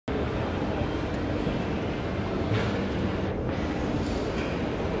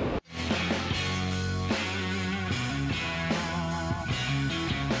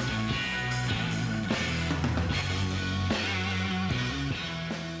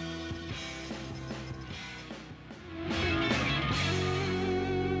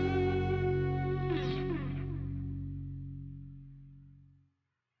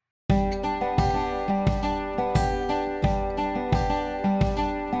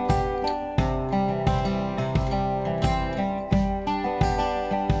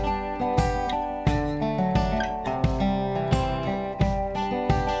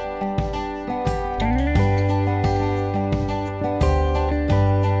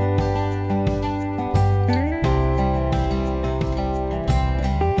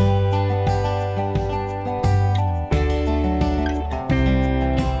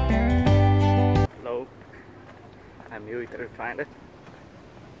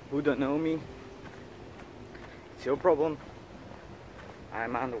who don't know me, it's your problem.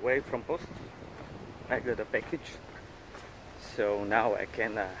 I'm on the way from post. I got a package, so now I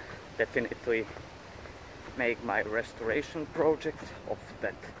can definitely make my restoration project of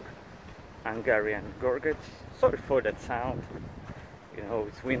that Hungarian gorget. Sorry for that sound, you know,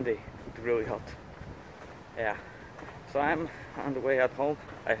 it's windy, it's really hot. Yeah, so I'm on the way at home.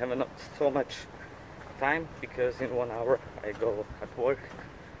 I have not so much time because in 1 hour I go at work,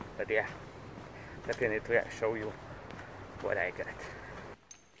 but yeah, definitely I show you what I got.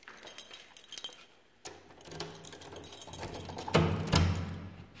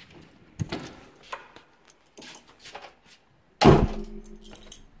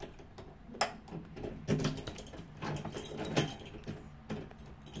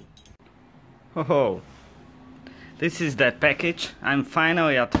 Oh, this is that package. I'm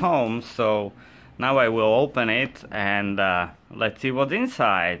finally at home, so now I will open it and let's see what's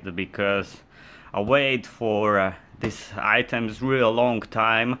inside, because I wait for these items really long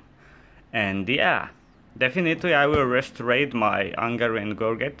time, and yeah, definitely I will restore my Hungarian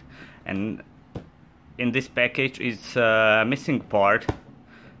gorget, and in this package is a missing part,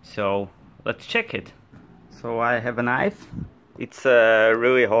 so let's check it. So I have a knife. It's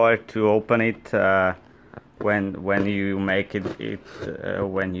really hard to open it when you make it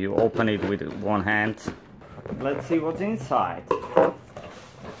when you open it with one hand. Let's see what's inside.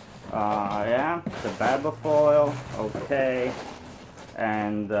 Yeah, the barber foil, okay,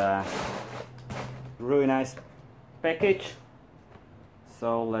 and really nice package.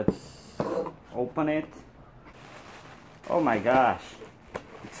 So let's open it. Oh my gosh,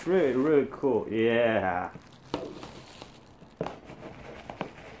 it's really cool. Yeah.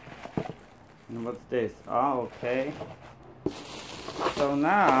 And what's this? Oh, okay. So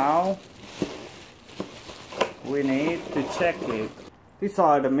now we need to check it. These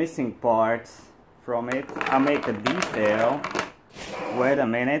are the missing parts from it. I'll make a detail. Wait a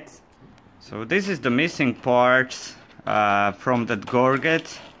minute. So this is the missing parts from that gorget,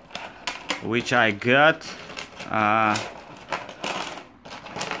 which I got.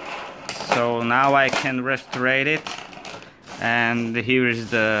 So now I can restore it, and here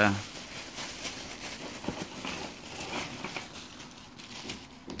is the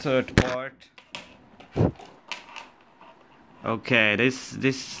third part. Okay,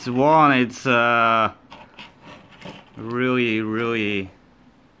 this one, it's really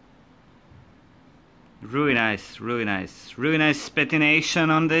nice patination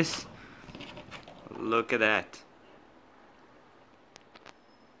on this. Look at that.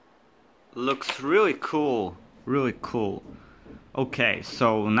 Looks really cool. Okay,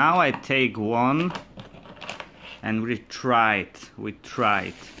 so now I take one and we try it.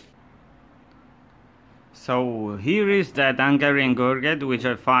 So here is that Hungarian gorget which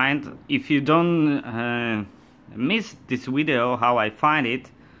I find. If you don't miss this video how I find it,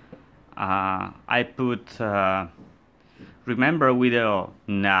 I put remember video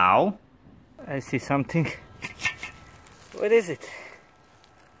now. I see something. What is it?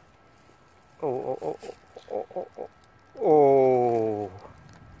 Oh.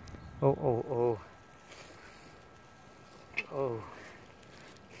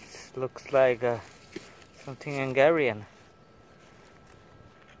 This looks like something Hungarian.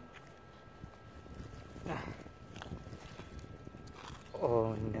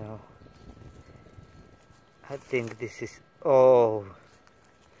 Oh no. I think this is... Oh.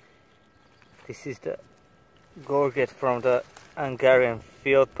 This is the gorget from the Hungarian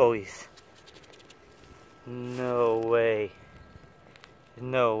field police. No way.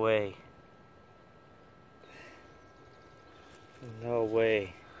 No way. No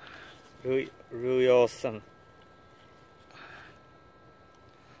way. Really awesome.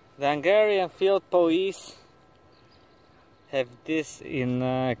 The Hungarian field police have this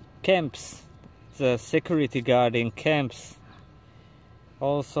in camps, the security guard in camps,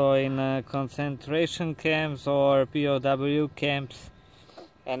 also in concentration camps or POW camps,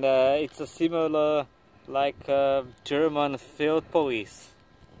 and it's a similar like German field police.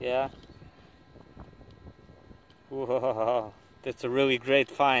 Yeah. Wow, that's a really great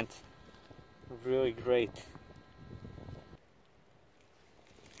find. Really great.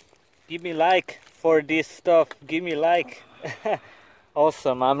 Give me like for this stuff. Give me like.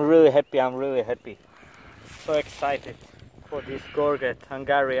 Awesome. I'm really happy. So excited for this gorget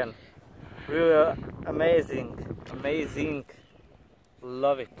Hungarian. Really amazing.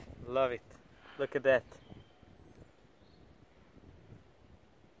 Love it. Look at that.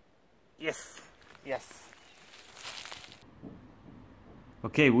 Yes.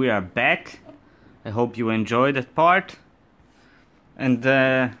 Okay, we are back. I hope you enjoyed that part. And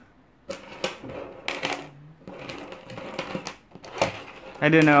I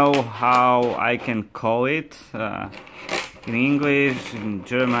don't know how I can call it in English, in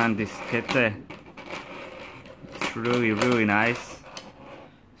German, diskette. It's really nice.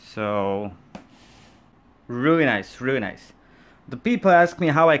 So really nice, really nice. The people ask me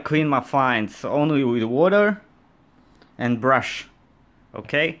how I clean my finds. Only with water and brush.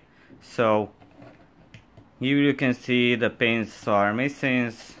 Okay, so here you can see the pins are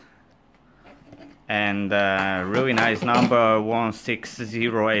missing, and really nice number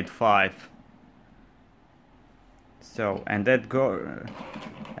 16085. So and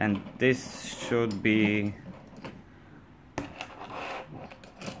this should be.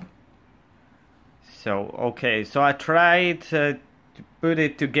 So okay, so I tried to put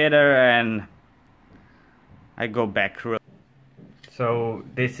it together and I go back. So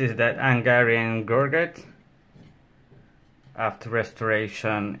this is that Hungarian gorget. After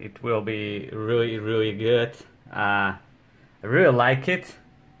restoration it will be really good. I really like it.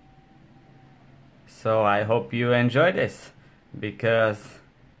 So I hope you enjoy this, because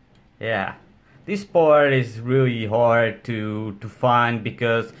yeah, this part is really hard to find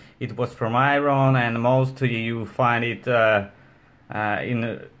because it was from iron, and mostly you find it in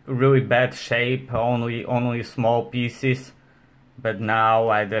a really bad shape, only small pieces. But now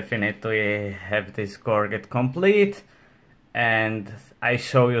I definitely have this gorget complete, and I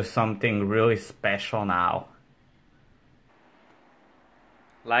show you something really special now.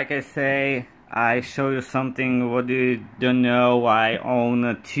 Like I say, I show you something what you don't know. I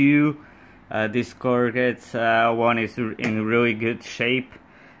own two these gorgets. One is in really good shape.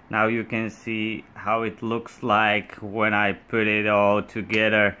 Now you can see how it looks like when I put it all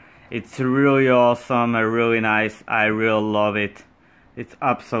together. It's really awesome, really nice. I really love it. It's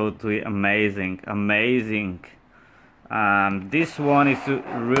absolutely amazing. This one is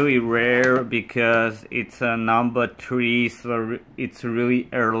really rare because it's a number 3, so it's really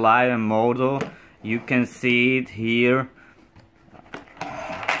a reliable model. You can see it here.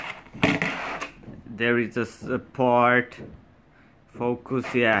 There is a part.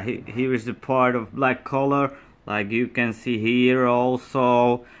 Focus, yeah, here is the part of black color, like you can see here.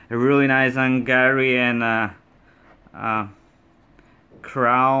 Also a really nice Hungarian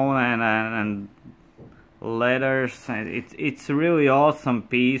crown and letters, and it's a really awesome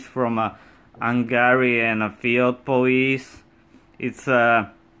piece from a Hungarian field police. It's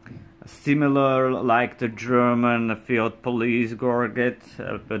similar like the German field police gorget,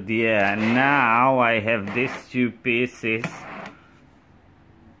 but yeah, now I have these two pieces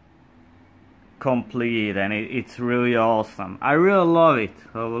complete, and it's really awesome. I really love it.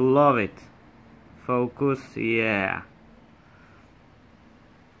 I love it. Focus, yeah.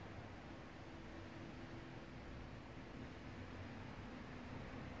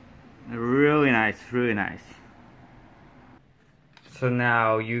 Really nice, really nice. So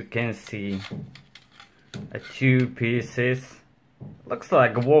now you can see two pieces. Looks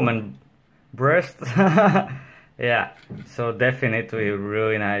like a woman breast. Yeah, so definitely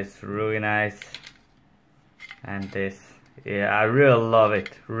really nice, really nice. And this, yeah, I really love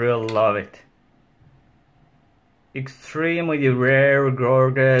it, really love it. Extremely rare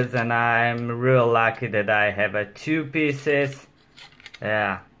gorgets, and I'm real lucky that I have two pieces.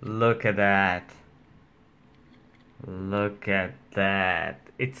 Yeah, look at that. Look at that.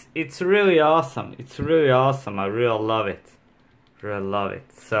 It's really awesome. It's really awesome. I really love it. Really love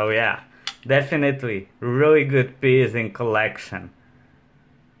it. So yeah, definitely really good piece in collection.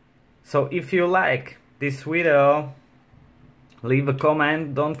 So if you like this video, leave a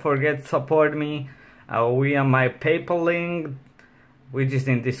comment. Don't forget to support me via my PayPal link, which is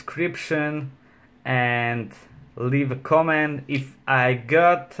in description, and leave a comment. If I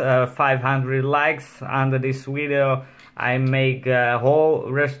got 500 likes under this video, I make a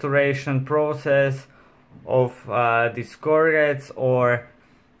whole restoration process of these gorgets, or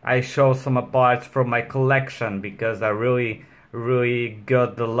I show some parts from my collection, because I really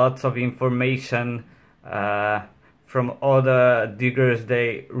got lots of information from other diggers.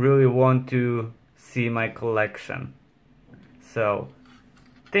 They really want to see my collection. So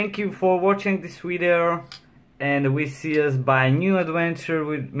thank you for watching this video, and we see us by new adventure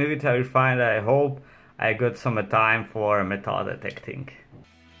with military find. I hope I got some time for metal detecting.